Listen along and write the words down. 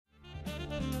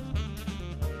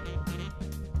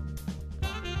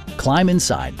Climb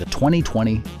inside the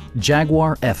 2020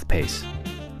 Jaguar F-Pace.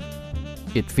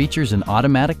 It features an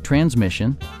automatic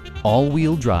transmission,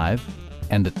 all-wheel drive,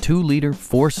 and a 2-liter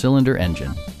 4-cylinder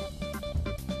engine.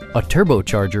 A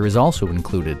turbocharger is also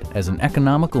included as an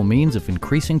economical means of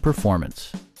increasing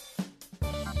performance.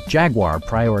 Jaguar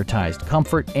prioritized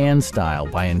comfort and style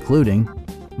by including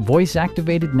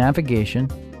voice-activated navigation,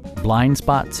 blind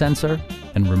spot sensor,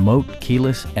 and remote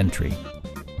keyless entry.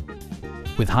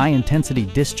 With high-intensity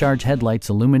discharge headlights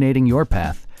illuminating your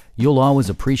path, you'll always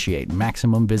appreciate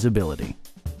maximum visibility.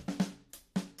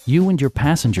 You and your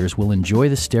passengers will enjoy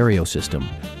the stereo system,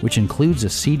 which includes a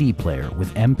CD player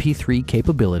with MP3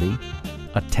 capability,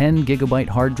 a 10 GB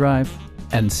hard drive,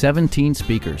 and 17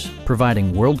 speakers,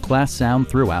 providing world-class sound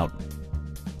throughout.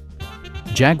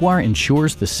 Jaguar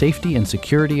ensures the safety and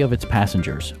security of its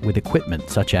passengers with equipment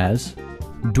such as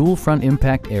dual front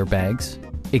impact airbags,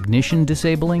 ignition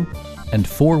disabling, and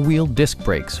 4-wheel disc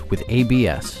brakes with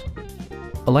ABS.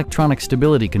 Electronic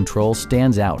stability control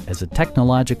stands out as a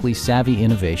technologically savvy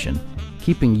innovation,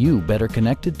 keeping you better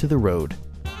connected to the road.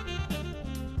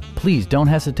 Please don't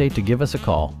hesitate to give us a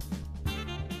call.